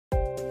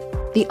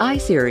The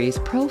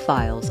iSeries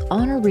Profiles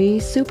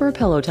Honoree Super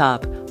Pillow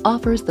Top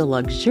offers the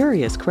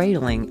luxurious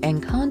cradling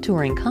and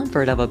contouring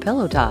comfort of a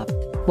pillow top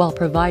while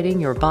providing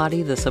your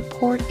body the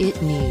support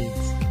it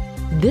needs.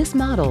 This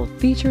model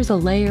features a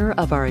layer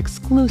of our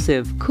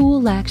exclusive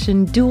Cool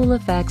Action Dual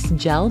Effects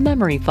Gel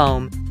Memory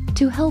Foam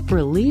to help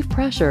relieve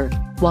pressure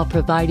while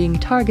providing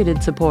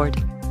targeted support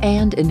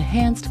and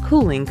enhanced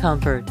cooling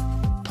comfort.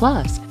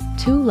 Plus,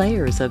 2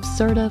 layers of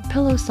Serta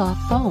Pillow Soft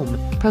Foam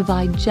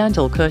provide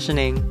gentle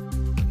cushioning.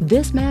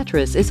 This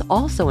mattress is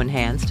also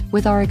enhanced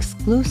with our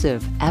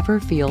exclusive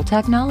EverFeel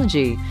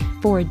technology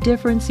for a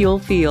difference you'll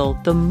feel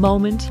the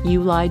moment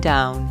you lie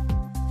down.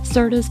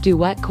 Serta's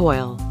Duet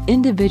Coil,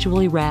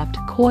 individually wrapped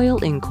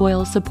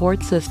coil-in-coil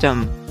support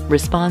system,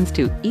 responds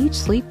to each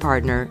sleep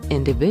partner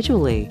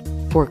individually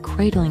for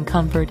cradling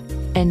comfort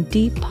and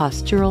deep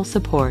postural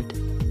support.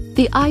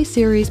 The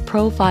iSeries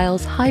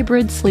Profiles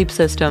Hybrid Sleep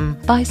System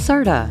by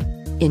Serta.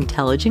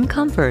 Intelligent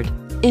comfort,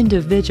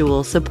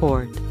 individual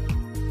support.